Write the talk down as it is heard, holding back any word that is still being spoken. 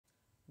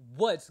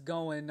What's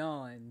going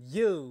on,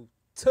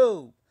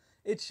 YouTube?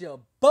 It's your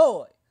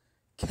boy,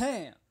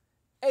 Cam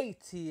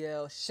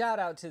ATL. Shout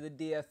out to the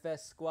DFS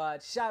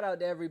squad. Shout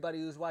out to everybody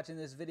who's watching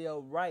this video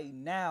right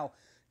now.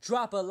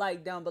 Drop a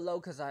like down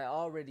below because I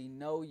already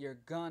know you're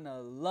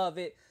gonna love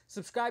it.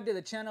 Subscribe to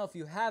the channel if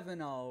you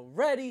haven't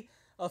already.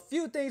 A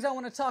few things I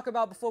want to talk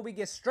about before we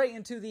get straight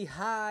into the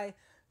high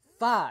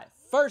five.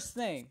 First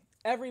thing,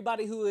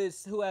 everybody who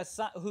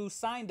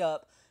signed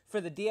up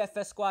for the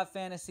DFS Squad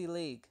Fantasy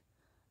League.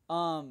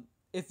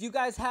 If you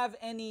guys have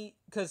any,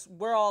 because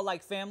we're all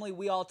like family,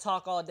 we all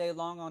talk all day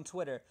long on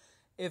Twitter.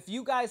 If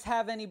you guys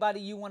have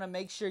anybody you want to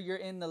make sure you're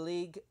in the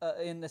league,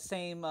 in the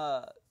same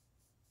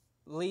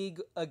league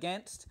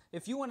against,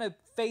 if you want to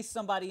face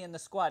somebody in the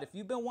squad, if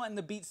you've been wanting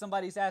to beat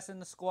somebody's ass in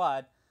the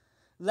squad,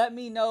 let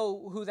me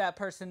know who that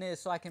person is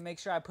so I can make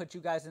sure I put you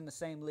guys in the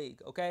same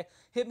league, okay?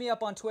 Hit me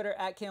up on Twitter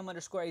at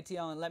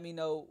Cam_ATL and let me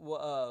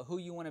know who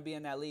you want to be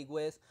in that league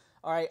with.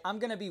 All right, I'm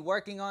going to be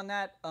working on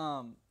that.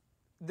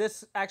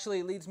 This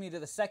actually leads me to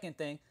the second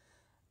thing.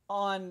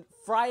 On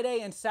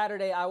Friday and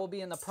Saturday, I will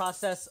be in the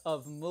process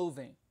of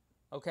moving,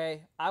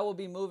 okay? I will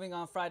be moving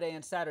on Friday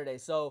and Saturday.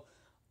 So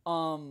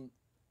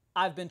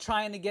I've been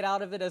trying to get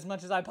out of it as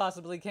much as I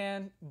possibly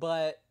can,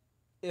 but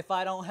if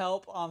I don't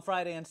help on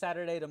Friday and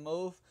Saturday to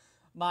move,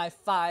 my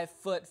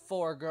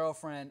 5'4"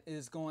 girlfriend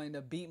is going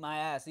to beat my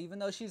ass. Even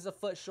though she's a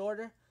foot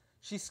shorter,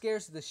 she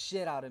scares the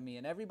shit out of me.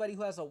 And everybody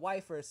who has a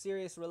wife or a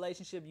serious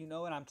relationship, you know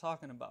what I'm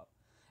talking about.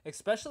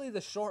 Especially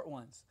the short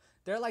ones.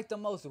 They're like the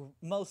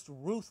most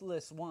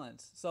ruthless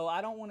ones. So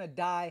I don't want to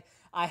die.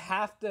 I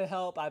have to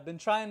help. I've been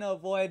trying to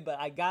avoid, but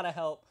I gotta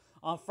help.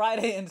 On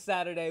Friday and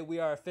Saturday, we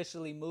are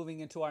officially moving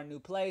into our new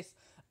place,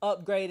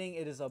 upgrading.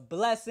 It is a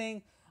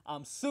blessing.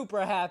 I'm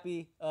super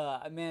happy.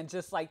 Man,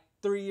 just like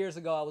 3 years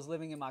ago, I was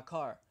living in my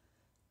car.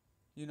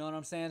 You know what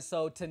I'm saying?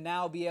 So to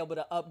now be able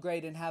to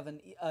upgrade and have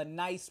a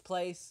nice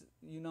place,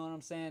 you know what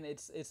I'm saying?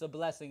 It's a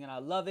blessing, and I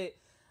love it.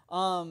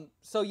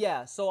 So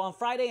yeah, so on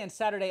Friday and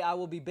Saturday, I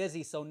will be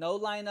busy. So no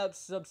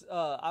lineups.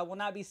 I will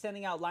not be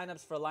sending out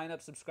lineups for lineup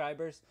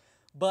subscribers,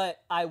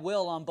 but I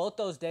will on both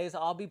those days.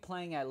 I'll be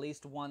playing at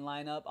least one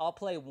lineup. I'll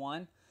play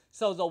one.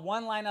 So the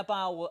one lineup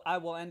I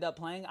will end up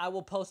playing, I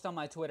will post on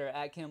my Twitter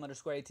at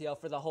Cam_ATL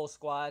for the whole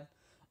squad.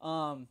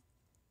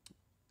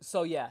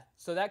 So yeah,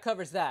 so that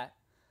covers that.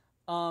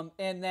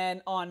 And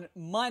then on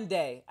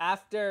Monday,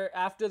 after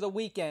the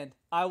weekend,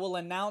 I will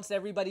announce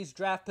everybody's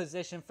draft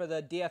position for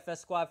the DFS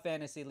Squad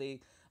Fantasy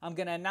League. I'm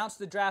going to announce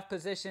the draft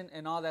position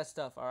and all that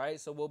stuff, all right?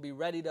 So we'll be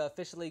ready to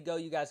officially go.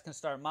 You guys can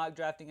start mock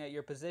drafting at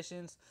your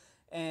positions,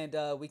 and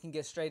we can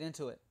get straight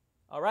into it,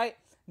 all right?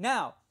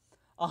 Now,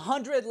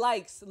 100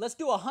 likes. Let's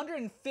do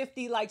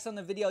 150 likes on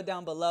the video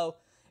down below.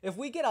 If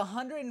we get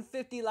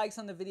 150 likes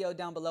on the video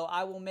down below,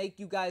 I will make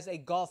you guys a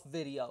golf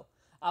video.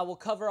 I will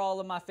cover all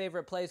of my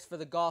favorite plays for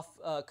the golf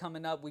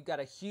coming up. We've got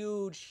a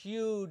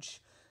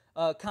huge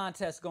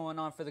contest going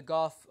on for the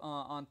golf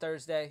on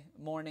Thursday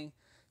morning.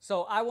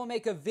 So I will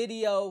make a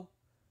video.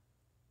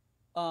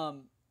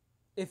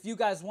 If you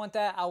guys want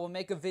that, I will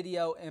make a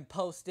video and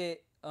post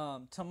it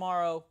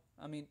tomorrow.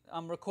 I mean,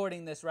 I'm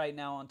recording this right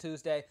now on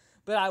Tuesday,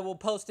 but I will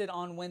post it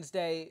on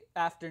Wednesday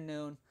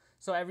afternoon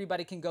so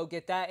everybody can go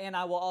get that. And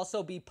I will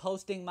also be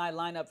posting my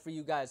lineup for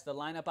you guys, the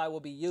lineup I will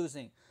be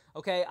using.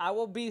 Okay, I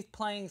will be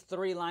playing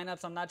 3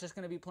 lineups. I'm not just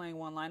going to be playing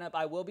one lineup.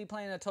 I will be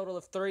playing a total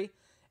of 3,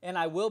 and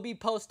I will be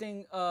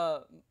posting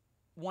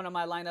one of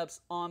my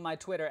lineups on my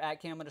Twitter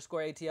at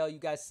Cam_ATL. You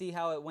guys see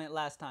how it went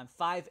last time,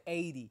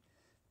 580.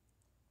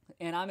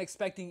 And I'm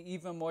expecting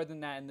even more than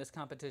that in this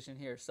competition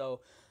here.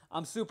 So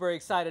I'm super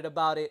excited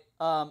about it.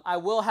 I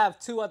will have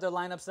 2 other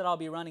lineups that I'll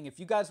be running. If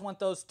you guys want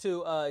those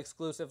 2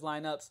 exclusive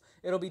lineups,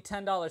 it'll be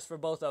 $10 for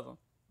both of them.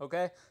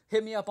 Okay?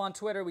 Hit me up on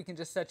Twitter. We can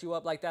just set you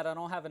up like that. I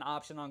don't have an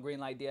option on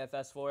Greenlight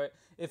DFS for it.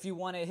 If you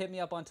want it, hit me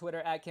up on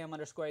Twitter at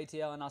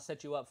Cam_ATL and I'll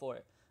set you up for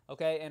it.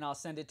 Okay? And I'll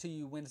send it to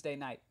you Wednesday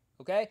night.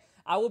 Okay?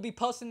 I will be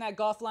posting that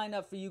golf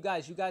lineup for you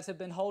guys. You guys have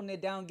been holding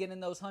it down,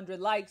 getting those 100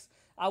 likes.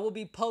 I will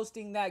be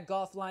posting that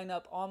golf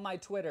lineup on my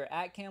Twitter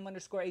at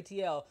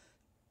Cam_ATL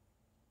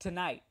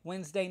tonight,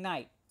 Wednesday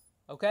night.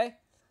 Okay?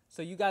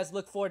 So you guys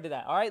look forward to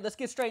that. All right? Let's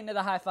get straight into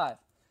the high five.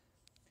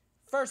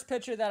 First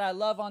pitcher that I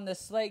love on this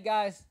slate,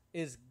 guys,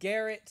 is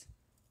Garrett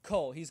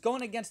Cole. He's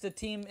going against a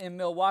team in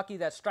Milwaukee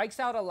that strikes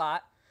out a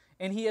lot,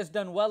 and he has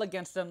done well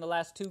against them the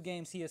last 2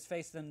 games he has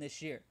faced them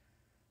this year.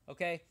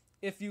 Okay?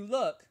 If you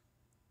look,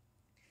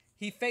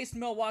 he faced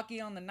Milwaukee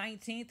on the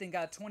 19th and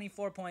got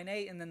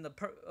 24.8, and then the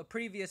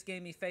previous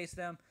game he faced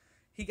them,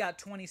 he got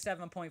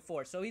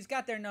 27.4. So he's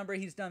got their number.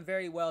 He's done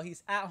very well.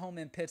 He's at home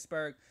in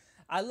Pittsburgh.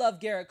 I love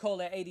Garrett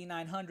Cole at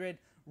 8,900.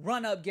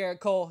 Run up Garrett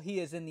Cole. He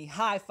is in the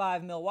high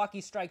 5.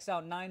 Milwaukee strikes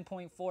out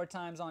 9.4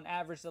 times on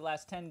average the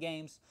last 10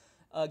 games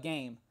a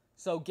game.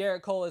 So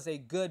Garrett Cole is a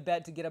good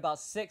bet to get about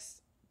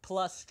 6+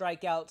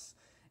 strikeouts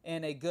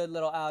and a good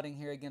little outing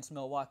here against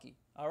Milwaukee.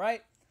 All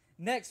right.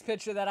 Next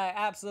pitcher that I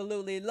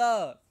absolutely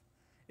love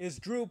is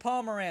Drew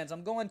Pomeranz.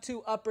 I'm going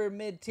 2 upper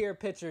mid-tier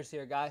pitchers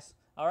here, guys.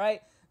 All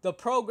right. The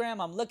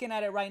program, I'm looking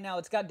at it right now.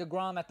 It's got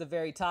DeGrom at the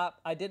very top.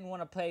 I didn't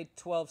want to pay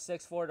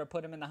 12-6 for it or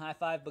put him in the high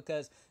five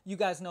because you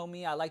guys know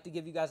me. I like to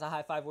give you guys a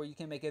high five where you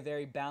can make a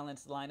very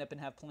balanced lineup and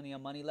have plenty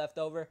of money left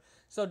over.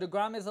 So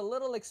DeGrom is a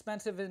little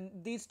expensive. And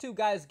these two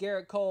guys,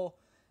 Garrett Cole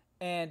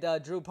and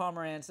Drew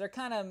Pomeranz, they're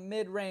kind of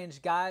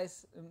mid-range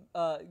guys.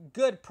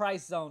 Good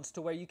price zones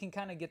to where you can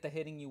kind of get the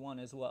hitting you want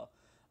as well.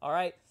 All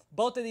right?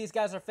 Both of these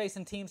guys are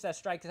facing teams that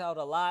strike out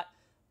a lot.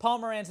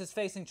 Pomeranz is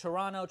facing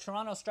Toronto.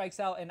 Toronto strikes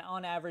out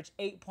on average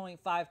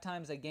 8.5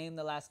 times a game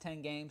the last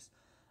 10 games.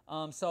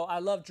 So I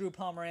love Drew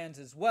Pomeranz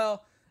as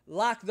well.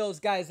 Lock those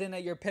guys in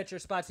at your pitcher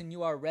spots and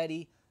you are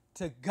ready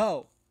to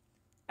go.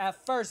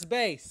 At first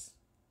base,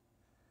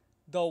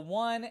 the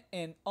one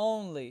and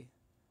only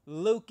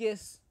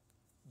Lucas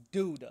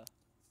Duda.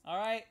 All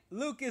right?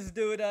 Lucas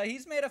Duda.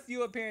 He's made a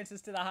few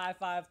appearances to the high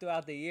five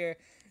throughout the year.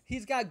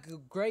 He's got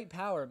great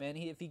power, man.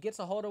 If he gets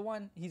a hold of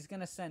one, he's going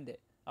to send it.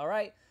 All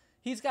right?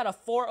 He's got a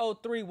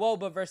 4.03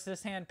 WOBA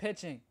versus hand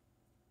pitching.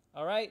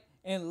 All right?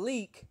 And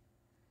Leak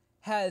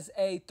has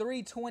a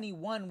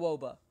 3.21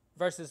 WOBA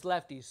versus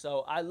lefties.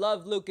 So I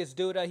love Lucas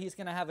Duda. He's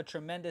going to have a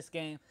tremendous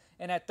game.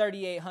 And at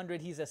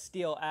 3,800, he's a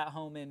steal at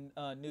home in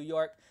New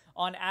York.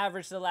 On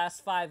average, the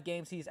last 5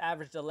 games, he's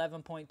averaged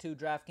 11.2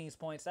 Draftkings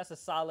points. That's a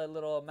solid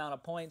little amount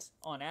of points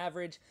on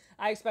average.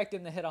 I expect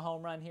him to hit a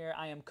home run here.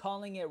 I am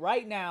calling it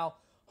right now,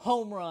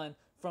 home run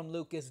from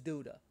Lucas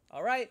Duda.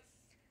 All right?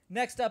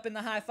 Next up in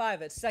the high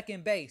five at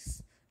second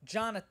base,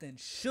 Jonathan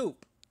Schoop.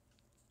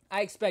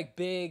 I expect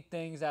big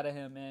things out of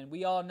him, man.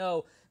 We all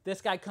know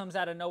this guy comes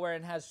out of nowhere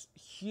and has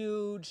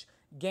huge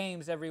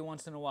games every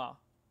once in a while.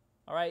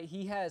 All right?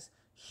 He has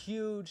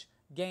huge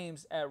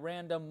games at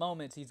random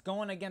moments. He's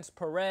going against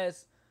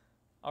Perez.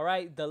 All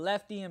right? The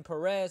lefty and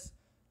Perez.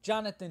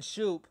 Jonathan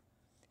Schoop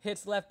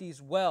hits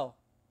lefties well.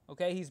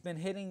 Okay? He's been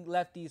hitting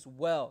lefties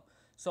well.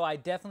 So I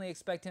definitely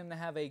expect him to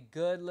have a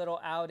good little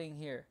outing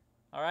here.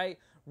 All right?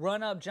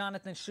 Run up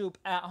Jonathan Schoop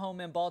at home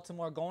in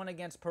Baltimore going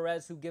against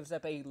Perez, who gives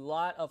up a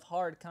lot of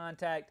hard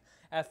contact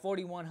at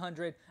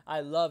 4,100. I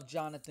love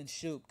Jonathan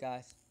Schoop,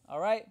 guys. All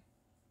right?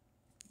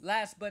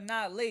 Last but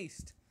not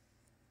least,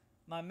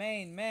 my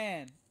main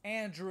man,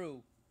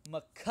 Andrew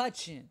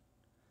McCutchen.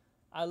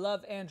 I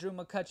love Andrew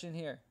McCutchen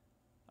here.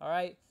 All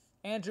right?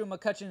 Andrew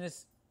McCutchen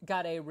has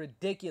got a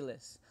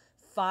ridiculous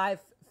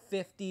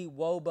 550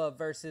 WOBA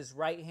versus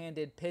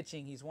right-handed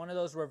pitching. He's one of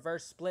those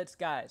reverse splits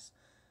guys.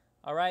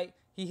 All right?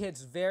 He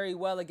hits very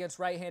well against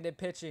right-handed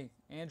pitching.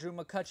 Andrew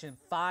McCutchen,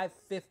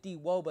 550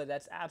 WOBA.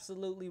 That's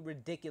absolutely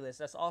ridiculous.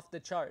 That's off the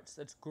charts.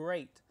 That's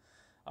great.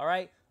 All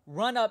right?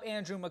 Run up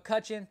Andrew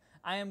McCutchen.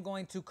 I am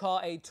going to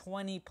call a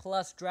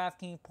 20-plus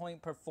DraftKings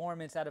point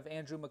performance out of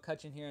Andrew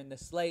McCutchen here in the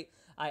slate.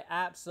 I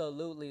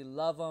absolutely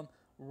love him.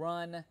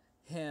 Run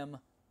him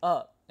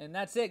up. And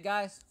that's it,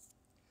 guys.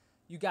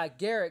 You got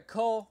Garrett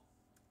Cole.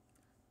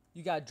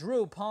 You got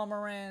Drew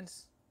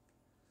Pomeranz.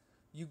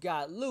 You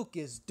got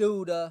Lucas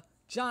Duda,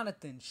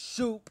 Jonathan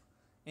Schoop,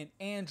 and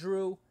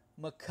Andrew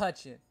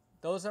McCutchen.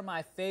 Those are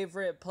my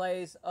favorite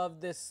plays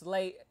of this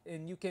slate.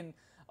 And you can,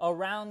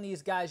 around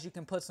these guys, you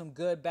can put some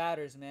good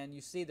batters, man.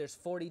 You see there's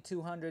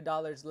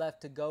 $4,200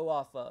 left to go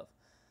off of.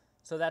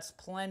 So that's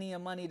plenty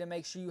of money to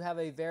make sure you have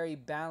a very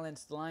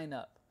balanced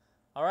lineup.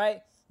 All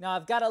right? Now,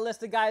 I've got a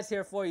list of guys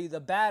here for you. The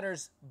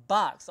batters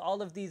box.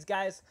 All of these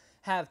guys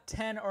have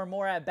 10 or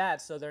more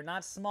at-bats, so they're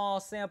not small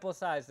sample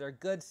size. They're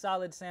good,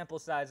 solid sample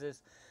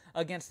sizes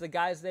against the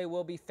guys they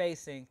will be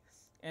facing.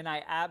 And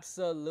I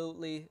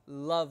absolutely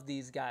love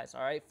these guys,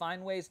 all right?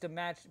 Find ways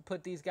to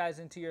put these guys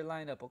into your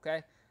lineup,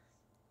 okay?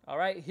 All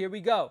right, here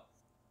we go.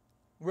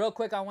 Real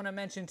quick, I want to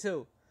mention,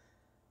 too,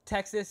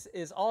 Texas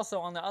is also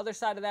on the other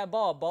side of that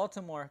ball.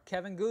 Baltimore,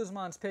 Kevin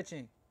Guzman's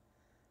pitching.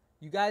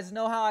 You guys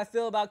know how I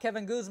feel about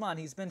Kevin Guzman.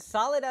 He's been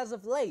solid as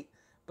of late,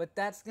 but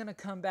that's going to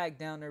come back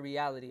down to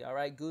reality, all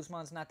right?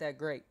 Guzman's not that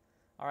great,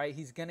 all right?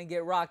 He's going to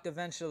get rocked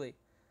eventually.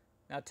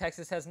 Now,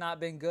 Texas has not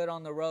been good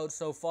on the road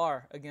so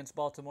far against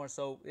Baltimore,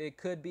 so it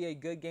could be a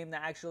good game to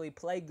actually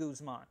play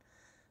Guzman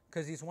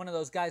because he's one of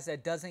those guys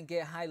that doesn't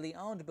get highly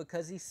owned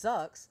because he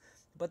sucks.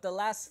 But the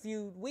last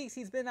few weeks,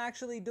 he's been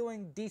actually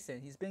doing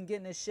decent. He's been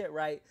getting his shit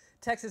right.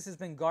 Texas has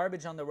been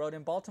garbage on the road,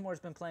 and Baltimore's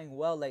been playing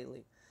well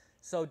lately.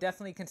 So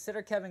definitely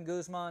consider Kevin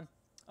Guzman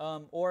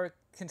or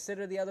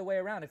consider the other way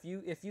around. If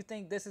you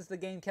think this is the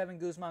game Kevin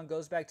Guzman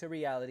goes back to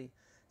reality,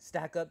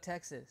 stack up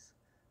Texas.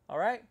 All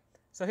right?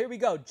 So here we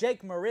go.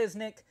 Jake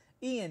Marisnick,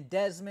 Ian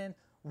Desmond,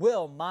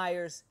 Will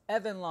Myers,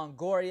 Evan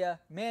Longoria,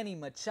 Manny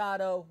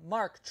Machado,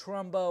 Mark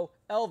Trumbo,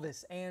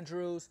 Elvis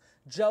Andrews,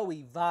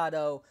 Joey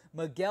Votto,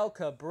 Miguel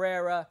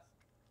Cabrera,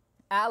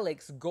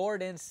 Alex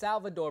Gordon,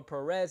 Salvador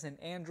Perez, and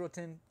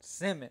Andrelton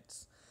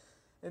Simmons.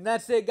 And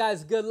that's it,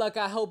 guys. Good luck.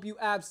 I hope you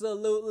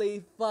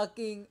absolutely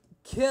fucking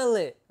kill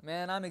it.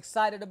 Man, I'm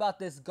excited about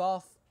this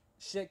golf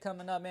shit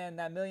coming up, man.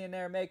 That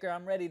Millionaire Maker,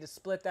 I'm ready to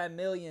split that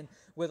million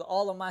with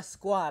all of my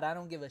squad. I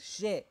don't give a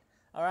shit.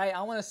 All right?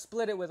 I want to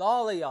split it with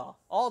all of y'all.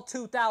 All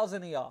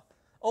 2,000 of y'all.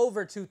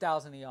 Over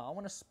 2,000 of y'all. I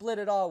want to split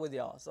it all with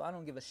y'all, so I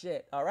don't give a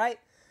shit. All right?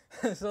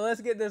 So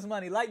let's get this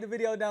money. Like the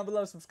video down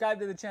below. Subscribe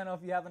to the channel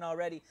if you haven't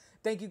already.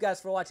 Thank you guys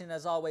for watching.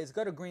 As always,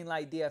 go to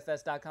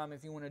greenlightdfs.com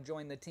if you want to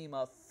join the team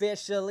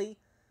officially.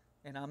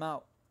 And I'm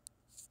out.